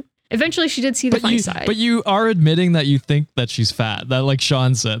elephant. Eventually, she did see the funny side. But you are admitting that you think that she's fat, that like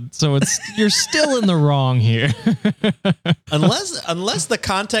Sean said. So you're still in the wrong here. Unless the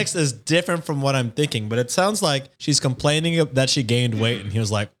context is different from what I'm thinking, but it sounds like she's complaining that she gained weight, and he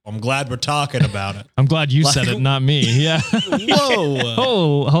was like, "I'm glad we're talking about it." I'm glad you said it, not me. Yeah.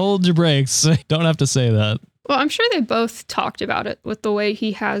 Whoa. Hold your brakes. Don't have to say that. Well, I'm sure they both talked about it with the way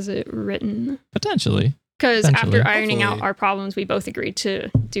he has it written. Potentially. Because after ironing out Hopefully. our problems, we both agreed to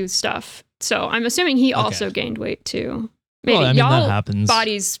do stuff. So I'm assuming he also gained weight too. Maybe Well, I mean, y'all that happens.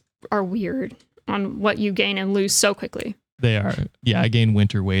 bodies are weird on what you gain and lose so quickly. They are. Yeah, I gain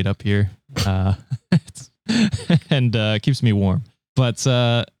winter weight up here. And keeps me warm. But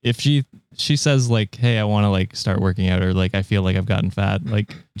if she says like, "Hey, I want to like start working out," or like, "I feel like I've gotten fat,"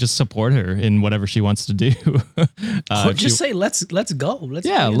 like just support her in whatever she wants to do. Or just say, let's go. Let's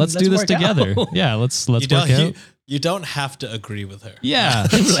do this work together. out. Yeah, let's You work don't, out. you don't have to agree with her. Yeah.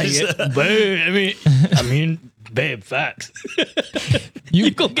 Babe, I mean, babe, facts.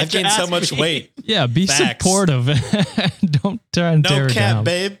 You go I've get your gained so ass much beat. weight. Yeah, be Facts. supportive. Don't try and tear No her cap, down.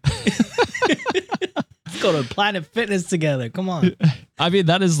 babe. Let's go to Planet Fitness together. Come on. I mean,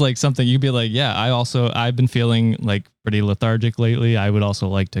 that is like something you'd be like, yeah, I've been feeling like pretty lethargic lately. I would also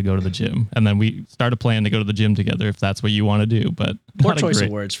like to go to the gym. And then we start a plan to go to the gym together if that's what you want to do. But Poor not a choice great-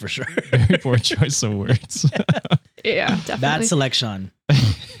 of words for sure. Very poor choice of words. Yeah, definitely. Bad selection.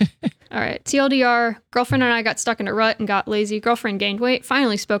 All right. TLDR, girlfriend and I got stuck in a rut and got lazy. Girlfriend gained weight,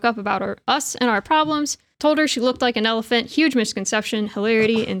 finally spoke up about us and our problems. Told her she looked like an elephant. Huge misconception.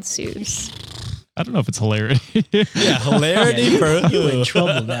 Hilarity ensues. I don't know if it's hilarity. Yeah, hilarity for You in who?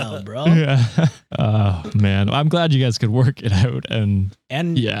 trouble now, bro. Yeah. Oh man, I'm glad you guys could work it out and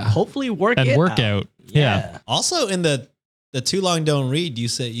And Yeah. hopefully work out. Yeah. Also, in the too long don't read, you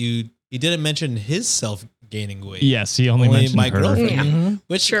said you didn't mention his self gaining weight. Yes, he only mentioned my her. girlfriend, Yeah.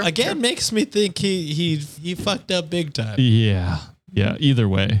 which Sure, again makes me think he fucked up big time. Yeah. Yeah. Either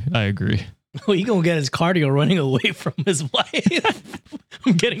way, I agree. Oh, he gonna get his cardio running away from his wife.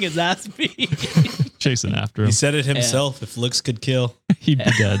 I'm getting his ass beat. Chasing after him. He said it himself. If looks could kill, He'd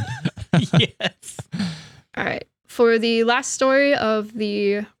be dead. Yes. All right. For the last story of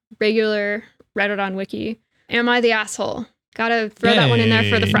the regular Reddit on Wiki, am I the asshole? Gotta throw that one in there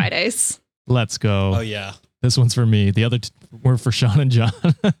for the Yay. Fridays. Let's go. oh yeah. This one's for me. The other were for Sean and John.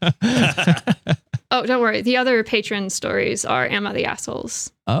 Oh, don't worry. The other patron stories are Am I the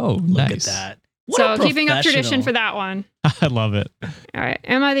Assholes? Oh, Look nice. at that. What So a keeping up tradition professional. for that one. I love it. All right.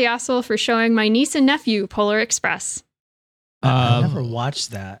 Am I the asshole for showing my niece and nephew Polar Express? I Um, never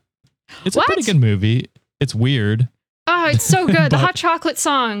watched that. It's What? a pretty good movie. It's weird. Oh, it's so good. The But- Hot Chocolate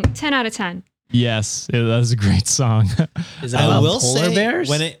song, 10 out of 10. Yes, that is a great song. Is that I about will polar say bears?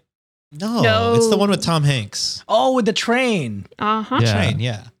 when it. No, No. it's the one with Tom Hanks. Oh, with the train. Uh-huh. Yeah. Train,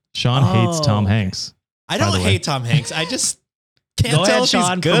 yeah. Sean hates Tom okay. Hanks. I By don't the way. hate Tom Hanks. I just can't Go tell ahead, if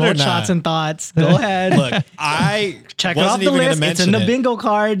Sean. he's good or Promote not. shots and thoughts. Go ahead. Look, I Check it off wasn't the even going to list. It's in mention the it. bingo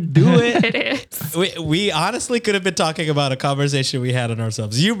card. Do it. It is. We honestly could have been talking about a conversation we had on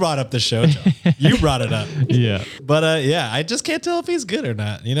ourselves. You brought up the show, John. You brought it up. Yeah. But yeah, I just can't tell if he's good or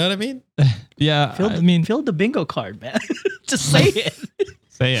not. You know what I mean? Yeah. I mean, fill the bingo card, man. Just say it.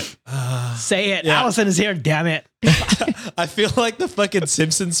 say it. Say it. Yeah. Allison is here. Damn it. I feel like the fucking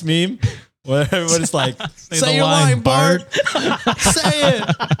Simpsons meme where everyone's like, Say say the your line, line, Bart. Say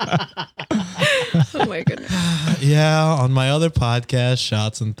it. Oh my goodness. Yeah, on my other podcast,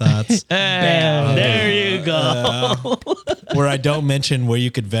 Shots and Thoughts, Bam. There you go. where I don't mention where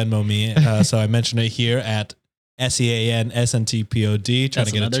you could Venmo me. So I mention it here at SEANSNTPOD, trying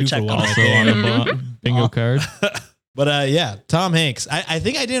That's to get a another 2 for check 1 off. right Also there. on the bingo card. But yeah, Tom Hanks. I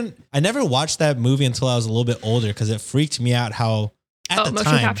think I never watched that movie until I was a little bit older because it freaked me out how, at the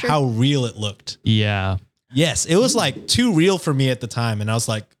motion time, capture? how real it looked. Yeah. Yes, it was like too real for me at the time. And I was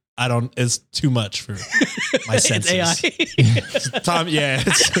like, it's too much for my senses. It's AI. Tom, yeah,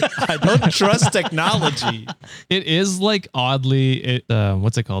 I don't trust technology. It is like oddly,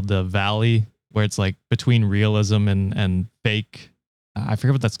 what's it called? The valley where it's like between realism and fake. I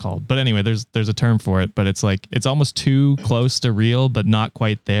forget what that's called. But anyway, there's a term for it, but it's like, it's almost too close to real, but not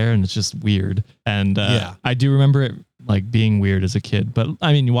quite there. And it's just weird. And Yeah. I do remember it like being weird as a kid, but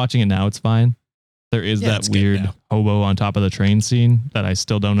I mean, watching it now, it's fine. There is Yeah, that it's good weird now. hobo on top of the train scene that I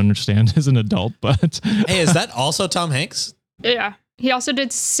still don't understand as an adult, but Hey, is that also Tom Hanks? Yeah. He also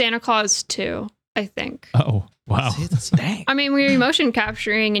did Santa Claus 2, I think. oh, wow. See, that's- Dang. I mean, we're motion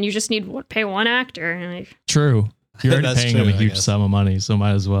capturing and you just need to pay one actor. And like, True. You're already That's paying true, them a I huge guess. sum of money, so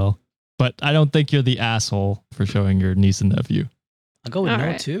might as well. But I don't think you're the asshole for showing your niece and nephew. I'll go with All no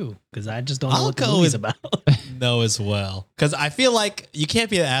right. too, because I just don't know I'll what the go movie's with- about. No, as well. Because I feel like you can't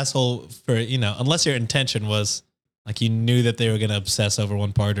be an asshole for, unless your intention was like you knew that they were going to obsess over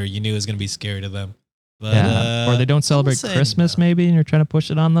one part or you knew it was going to be scary to them. But, Or they don't celebrate say Christmas, no. maybe, and you're trying to push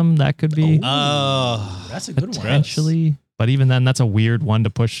it on them. That could be Oh, That's a good one. potentially. But even then, that's a weird one to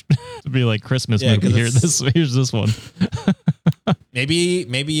push to be like Christmas Yeah, movie. 'cause Here's this one.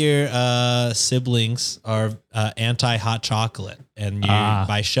 maybe your siblings are anti hot chocolate, and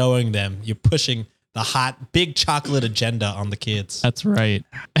by showing them, you're pushing the hot big chocolate agenda on the kids. That's right.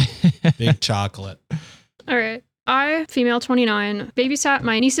 Big chocolate. All right. I, female 29, babysat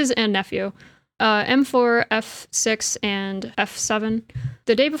my nieces and nephew, M4, F6, and F7,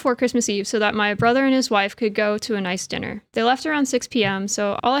 the day before Christmas Eve so that my brother and his wife could go to a nice dinner. They left around 6 p.m.,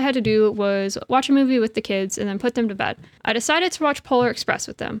 so all I had to do was watch a movie with the kids and then put them to bed. I decided to watch Polar Express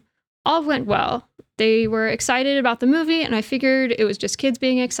with them. All went well. They were excited about the movie, and I figured it was just kids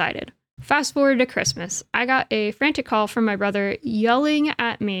being excited. Fast forward to Christmas. I got a frantic call from my brother yelling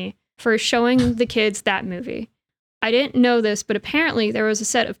at me for showing the kids that movie. I didn't know this, but apparently there was a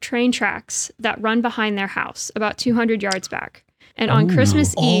set of train tracks that run behind their house about 200 yards back. And on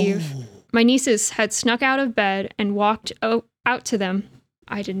Christmas Eve, my nieces had snuck out of bed and walked out to them.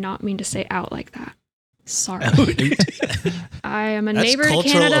 I did not mean to say out like that. Sorry. I am a That's neighbor to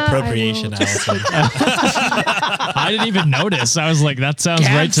cultural Canada. appropriation, Allison. I didn't even notice. I was like, that sounds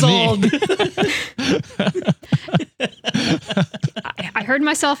right to me. I heard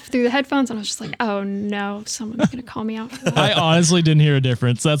myself through the headphones and I was just like, oh no, someone's going to call me out for that. I honestly didn't hear a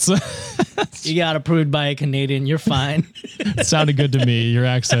difference. That's You got approved by a Canadian. You're fine. it sounded good to me. Your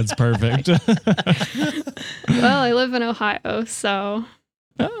accent's perfect. Well, I live in Ohio, so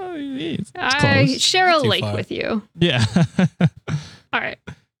Oh, it's I close. share a Not too lake far. with you. Yeah. All right.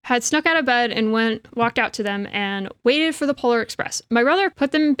 Had snuck out of bed and walked out to them and waited for the Polar Express. My brother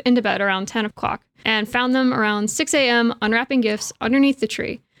put them into bed around 10 o'clock and found them around 6 a.m. unwrapping gifts underneath the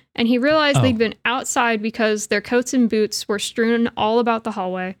tree. And he realized they'd been outside because their coats and boots were strewn all about the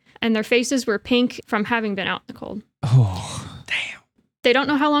hallway and their faces were pink from having been out in the cold. Oh, They don't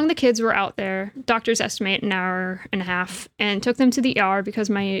know how long the kids were out there. Doctors estimate an hour and a half and took them to the ER because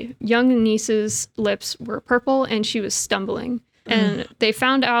my young niece's lips were purple and she was stumbling. And they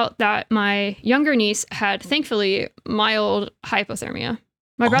found out that my younger niece had, thankfully, mild hypothermia.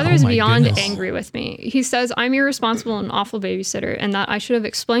 My brother is my beyond goodness. angry with me. He says I'm irresponsible and awful babysitter and that I should have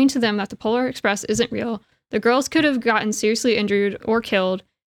explained to them that the Polar Express isn't real. The girls could have gotten seriously injured or killed,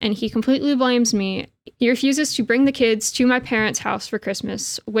 and he completely blames me. He refuses to bring the kids to my parents' house for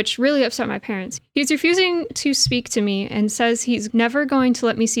Christmas, which really upset my parents. He's refusing to speak to me and says he's never going to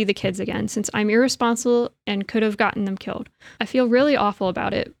let me see the kids again since I'm irresponsible and could have gotten them killed. I feel really awful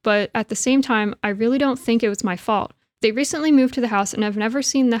about it, but at the same time, I really don't think it was my fault. They recently moved to the house and I've never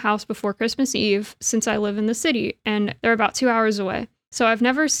seen the house before Christmas Eve since I live in the city, and they're about 2 hours away. So I've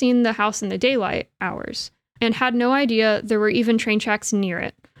never seen the house in the daylight hours and had no idea there were even train tracks near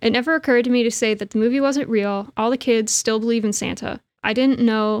it. It never occurred to me to say that the movie wasn't real. All the kids still believe in Santa. I didn't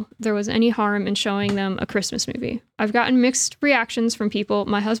know there was any harm in showing them a Christmas movie. I've gotten mixed reactions from people.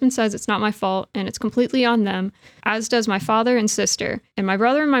 My husband says it's not my fault and it's completely on them, as does my father and sister. And my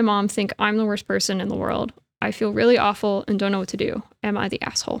brother and my mom think I'm the worst person in the world. I feel really awful and don't know what to do. Am I the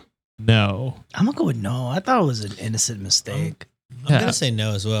asshole? no. I'm gonna go with no. I thought it was an innocent mistake. I'm gonna say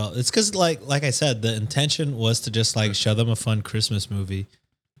no as well. It's because like I said, the intention was to just like show them a fun Christmas movie.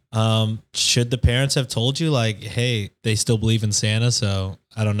 Should the parents have told you like, hey, they still believe in Santa, so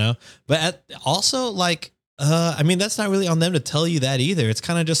I don't know. But also like, I mean, that's not really on them to tell you that either. It's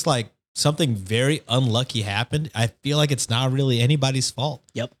kind of just like something very unlucky happened. I feel like it's not really anybody's fault.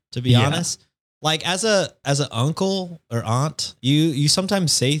 Yep. To be honest. Like as an uncle or aunt, you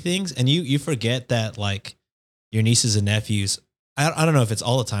sometimes say things and you forget that like your nieces and nephews, I don't know if it's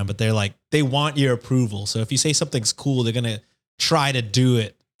all the time, but they're like, they want your approval. So if you say something's cool, they're going to try to do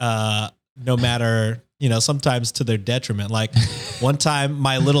it, no matter, sometimes to their detriment. Like one time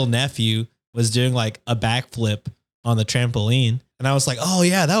my little nephew was doing like a backflip on the trampoline and I was like, oh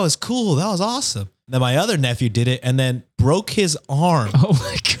yeah, that was cool. That was awesome. And then my other nephew did it and then broke his arm. Oh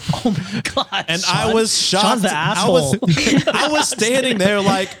my god. Oh my god! And Sean, I was shocked. Sean's the asshole. I was standing there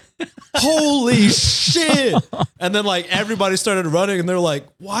like, holy shit. And then like everybody started running and they're like,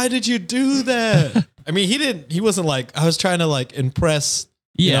 why did you do that? I mean, he wasn't like, I was trying to like impress,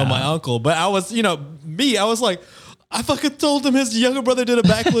 my uncle, but I was, I was like, I fucking told him his younger brother did a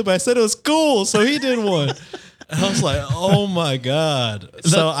backflip. I said it was cool. So he did one. And I was like, oh my God.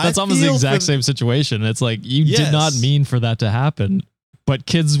 So That's almost the exact same situation. It's like, you did not mean for that to happen, but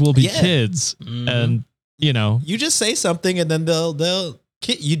kids will be kids. And you know, You just say something and then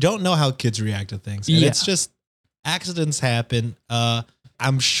you don't know how kids react to things. And Yeah. it's just accidents happen.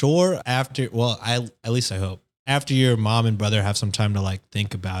 I'm sure after, at least I hope, after your mom and brother have some time to like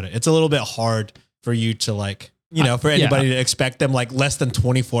think about it, it's a little bit hard for you to like, for anybody to expect them like less than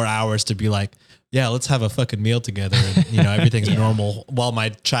 24 hours to be like, yeah, let's have a fucking meal together. And, everything's normal while my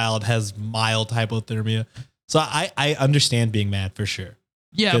child has mild hypothermia. So I understand being mad for sure.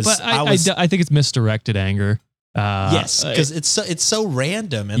 yeah, 'Cause but I was- I think it's misdirected anger. Yes, because it's so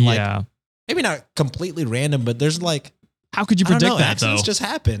random and like maybe not completely random, but there's like how could you I don't predict know, that accidents though? just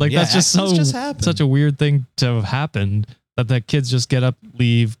happen. Like that's just accidents happen. such a weird thing to have happened that the kids just get up,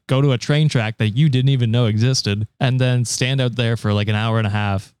 leave, go to a train track that you didn't even know existed, and then stand out there for like an hour and a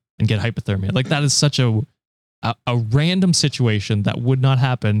half and get hypothermia. Like that is such a random situation that would not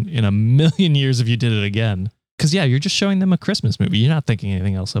happen in a million years if you did it again. Because yeah, you're just showing them a Christmas movie. You're not thinking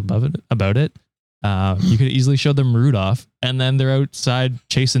anything else about it. You could easily show them Rudolph, and then they're outside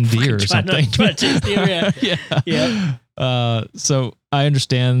chasing deer or something. Trying to chase deer, yeah. So I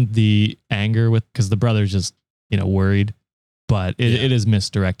understand the anger because the brother's just worried, but it is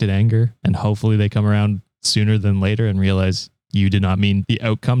misdirected anger, and hopefully they come around sooner than later and realize you did not mean the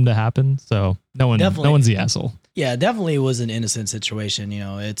outcome to happen. So no one's the asshole. Yeah, definitely was an innocent situation.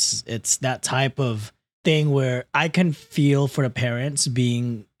 It's that type of thing where I can feel for the parents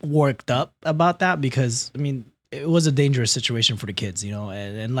being worked up about that because it was a dangerous situation for the kids,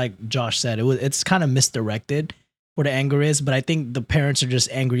 and like Josh said, it's kind of misdirected where the anger is, but I think the parents are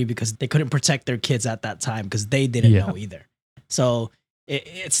just angry because they couldn't protect their kids at that time because they didn't know either. So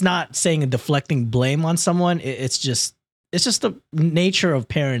it's not saying a deflecting blame on someone. It's just the nature of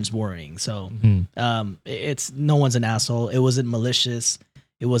parents worrying. So it's no one's an asshole. It wasn't malicious.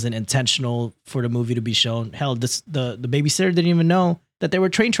 It wasn't intentional for the movie to be shown. Hell, the babysitter didn't even know that there were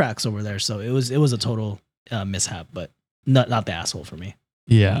train tracks over there. So it was a total mishap, but not the asshole for me.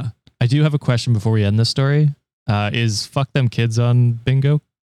 Yeah. I do have a question before we end this story. Is fuck them kids on bingo?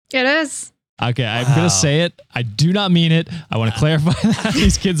 It is. Okay, I'm going to say it. I do not mean it. I want to clarify that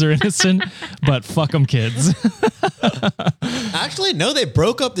these kids are innocent, but fuck them kids. Actually, no, they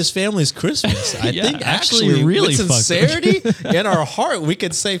broke up this family's Christmas. I think actually really with fucked sincerity in our heart, we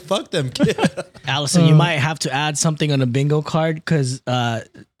could say fuck them kids. Allison, you might have to add something on a bingo card because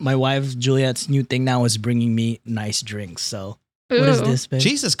my wife Juliet's new thing now is bringing me nice drinks. So what is Ooh. this, babe?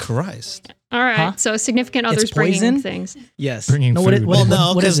 Jesus Christ. All right. Huh? So significant others bringing poison? things. Yes. Bringing what food. Well,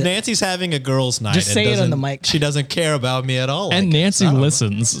 no, what is because it? Nancy's having a girls' night. Just say it on the mic. She doesn't care about me at all. And I guess. Nancy I don't know.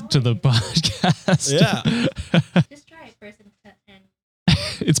 listens to the podcast. Yeah. Just try it first and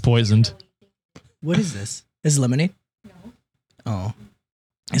It's poisoned. What is this? This is lemonade? no. Oh,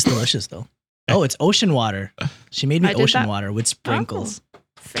 it's delicious though. Oh, it's ocean water. She made me I did ocean that. water with sprinkles.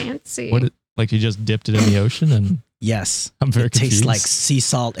 Fancy. Like you just dipped it in the ocean and Yes. I'm very It tastes confused. like sea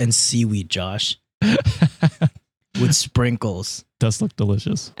salt and seaweed, Josh, with sprinkles. Does look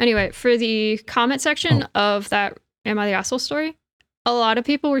delicious. Anyway, for the comment section of that Am I the Asshole story, a lot of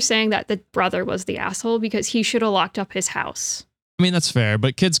people were saying that the brother was the asshole because he should have locked up his house. I mean, that's fair,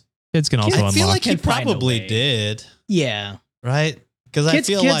 but kids can also I unlock. feel like he Can find a probably way. did, Yeah. right? Because I Kids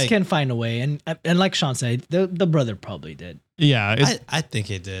feel kids like can find a way. And like Sean said, the brother probably did. Yeah, I think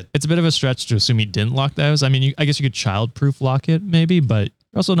he did. it's a bit of a stretch to assume he didn't lock the house. I mean, I guess you could child-proof lock it maybe, but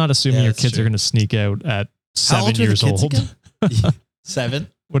you're also not assuming Yeah, your that's kids true. are going to sneak out at How 7 old are the years kids old. again? 7?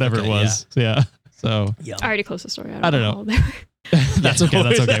 Whatever Okay, it was. Yeah. So Yeah. I already closed the story. I don't how know. old they were. that's okay.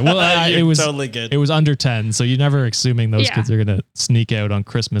 That's okay. Well, it You're was totally good. it was under 10, so you're never assuming those Yeah. kids are going to sneak out on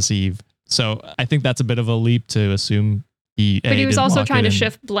Christmas Eve. So I think that's a bit of a leap to assume But he was didn't also lock trying it to in.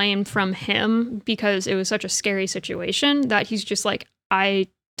 shift blame from him because it was such a scary situation that he's just like, I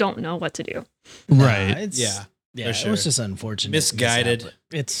don't know what to do. Right. It's, Yeah, Yeah. for It sure. was just unfortunate. Misguided. mishap,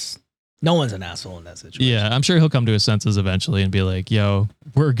 but it's no one's an asshole in that situation. Yeah, I'm sure he'll come to his senses eventually and be like, yo,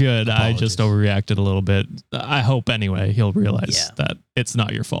 we're good. I just Apologies. overreacted a little bit. I hope anyway he'll realize that it's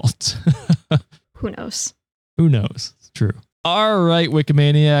not your fault. Who knows? Who knows? It's true. All right,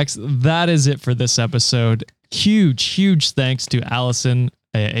 Wikimaniacs, that is it for this episode. Huge thanks to Allison,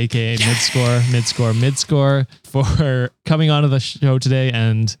 aka Midscore, for coming onto the show today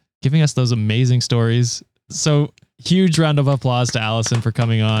and giving us those amazing stories. So huge round of applause to Allison for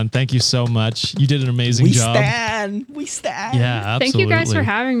coming on. Thank you so much. You did an amazing We job. stand. We stand. Yeah, absolutely. Thank you guys for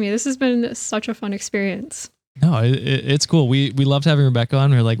having me. This has been such a fun experience. No, it's cool. We loved having Rebecca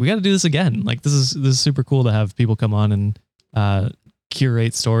on. We were like, we got to do this again. Like this is super cool to have people come on and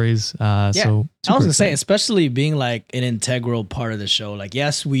curate stories. So I was super gonna say, excited. especially being like an integral part of the show. Like,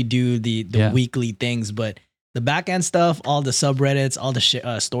 yes, we do the Yeah. weekly things, but the back end stuff, all the subreddits, all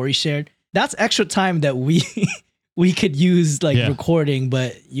the stories shared, that's extra time that we we could use like Yeah. recording,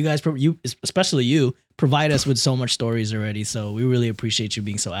 but you guys, especially you, provide us with so much stories already. So we really appreciate you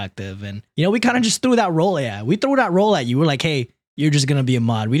being so active. And we kind of just threw that role at. We threw that role at you. We're like, hey, you're just gonna be a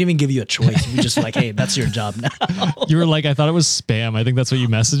mod. We didn't even give you a choice. We just like, hey, that's your job now. You were like, I thought it was spam. I think that's what you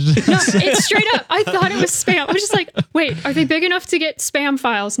messaged. No, it's straight up. I thought it was spam. I was just like, wait, are they big enough to get spam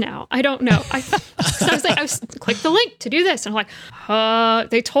files now? I don't know. So I was like, click the link to do this. And I'm like,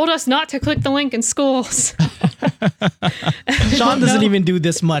 they told us not to click the link in schools. Sean doesn't even do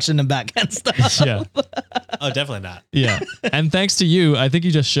this much in the back end stuff. Yeah. Oh, definitely not. Yeah. And thanks to you, I think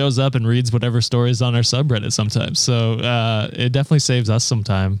he just shows up and reads whatever stories on our subreddit sometimes. So it definitely saves us some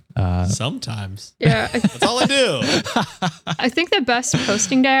time. Sometimes. Yeah. That's all I do. I think the best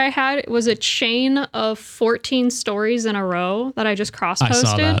posting day I had was a chain of 14 stories in a row that I just cross I posted.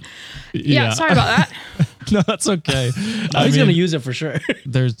 saw that. Yeah, sorry about that. No, that's okay. He's gonna use it for sure.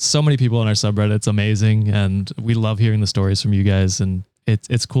 There's so many people on our subreddit. It's amazing. And we love hearing the stories from you guys. And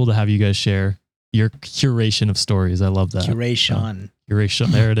it's cool to have you guys share your curation of stories. I love that. Curation. Curation.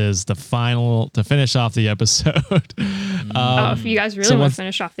 There it is. The final to finish off the episode. If you guys really want to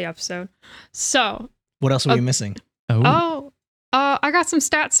finish off the episode. So, What else are we missing? I got some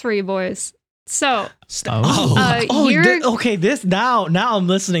stats for you boys. So, Okay. This now I'm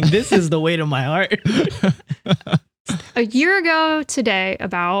listening. This is the weight of my heart. a year ago today,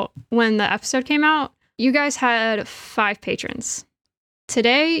 about when the episode came out, you guys had 5 patrons.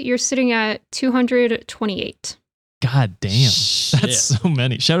 Today, you're sitting at 228. God damn. That's so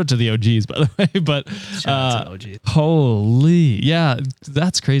many. Shout out to the OGs, by the way. But Shout out to the OGs. holy, yeah,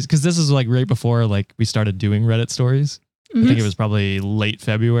 that's crazy. Because this is like right before like we started doing Reddit stories. I think it was probably late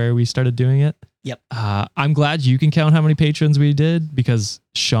February we started doing it. Yep. I'm glad you can count how many patrons we did because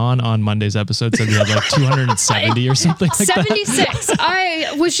Sean on Monday's episode said we had like 270 or something like 76. that.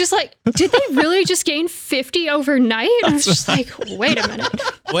 I was just like, did they really just gain 50 overnight? I was just like, wait a minute.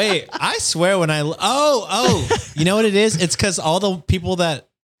 Wait, I swear when I you know what it is? It's because all the people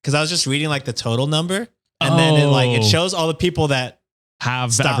because I was just reading like the total number, and then it shows all the people that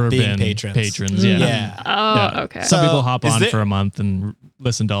Have stop ever being been patrons. Yeah. Yeah. Oh, Yeah. okay. Some So, people hop is on there- for a month and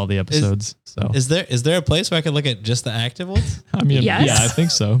listen to all the episodes. So Is there a place where I can look at just the active ones? I mean, Yes. yeah, I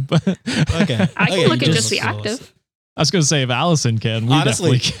think so. But Okay. I can Okay, look you at just the active. I was going to say if Allison can, we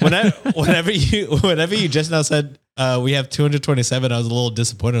Honestly, definitely can. whenever you just now said we have 227, I was a little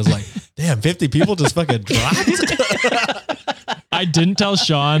disappointed. I was like, damn, 50 people just fucking dropped. I didn't tell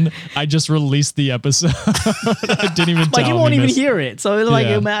Sean. I just released the episode. I didn't even tell Like he him. won't even missed- hear it, so it's like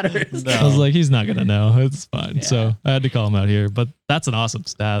Yeah. it matters. I was like, he's not going to know. It's fine. So I had to call him out here. But that's an awesome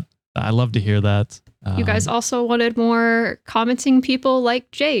stat. I love to hear that. You guys also wanted more commenting people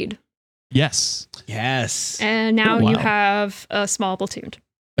like Jade. Yes. Yes. And now Wow. you have a small platoon.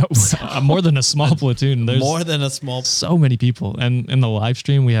 More than a small platoon. There's More than a small. so many people. And in the live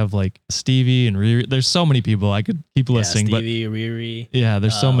stream, we have like Stevie and Riri. There's so many people. I could keep listing. Stevie, Riri. But yeah,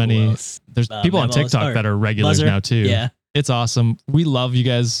 there's so who many. else? There's people on Memos, TikTok or that are regulars Buzzer. now too. Yeah. It's awesome. We love you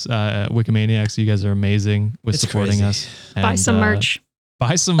guys, Wikimaniacs. You guys are amazing with It's supporting crazy. us. Buy And, some merch.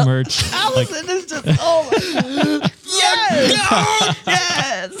 Buy some merch. Like, Allison is just yes.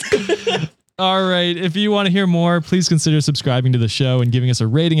 all right. If you want to hear more, please consider subscribing to the show and giving us a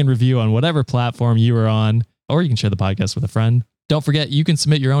rating and review on whatever platform you are on, or you can share the podcast with a friend. Don't forget, you can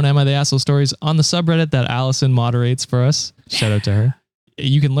submit your own Am I the Asshole stories on the subreddit that Allison moderates for us. Shout out to her.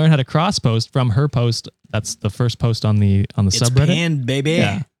 You can learn how to cross post from her post. That's the first post on the It's subreddit. pinned, baby.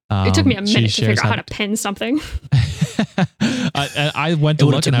 Yeah. It took me a she minute to figure shares out how to pin something. I went to It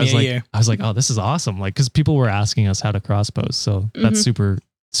would've look took and me a year. I was like, oh, this is awesome. Like, cause people were asking us how to cross post. So that's super,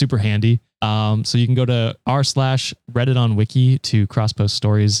 super handy. So you can go to r/Reddit on Wiki to cross post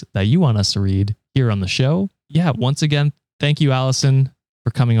stories that you want us to read here on the show. Yeah. Once again, thank you, Allison,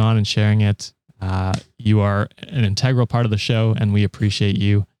 for coming on and sharing it. You are an integral part of the show and we appreciate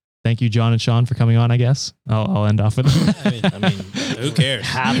you. Thank you, John and Sean, for coming on, I guess. I'll end off with that. I mean, who cares?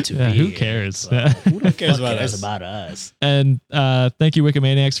 Have to Yeah, be. who here, cares? so who the cares fuck about cares us? about us? And thank you,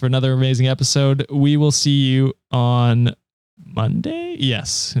 Wikimaniacs, for another amazing episode. We will see you on Monday.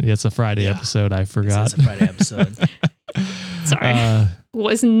 Yes, it's a Friday episode. I forgot. It's a Friday episode. Sorry.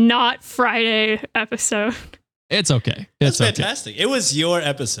 Was not Friday episode. It's okay. That's It's okay. fantastic. It was your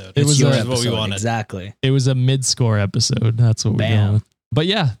episode. It was yours. your What we episode, wanted. exactly. It was a mid-score episode. That's what we're Bam. going with. But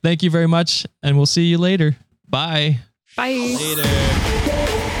yeah, thank you very much, and we'll see you later. Bye. Bye. Later.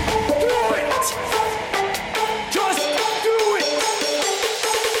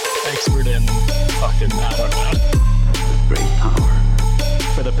 Expert in fucking, I don't know. Great power.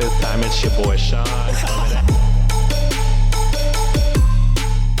 For the 5th time, it's your boy Sean.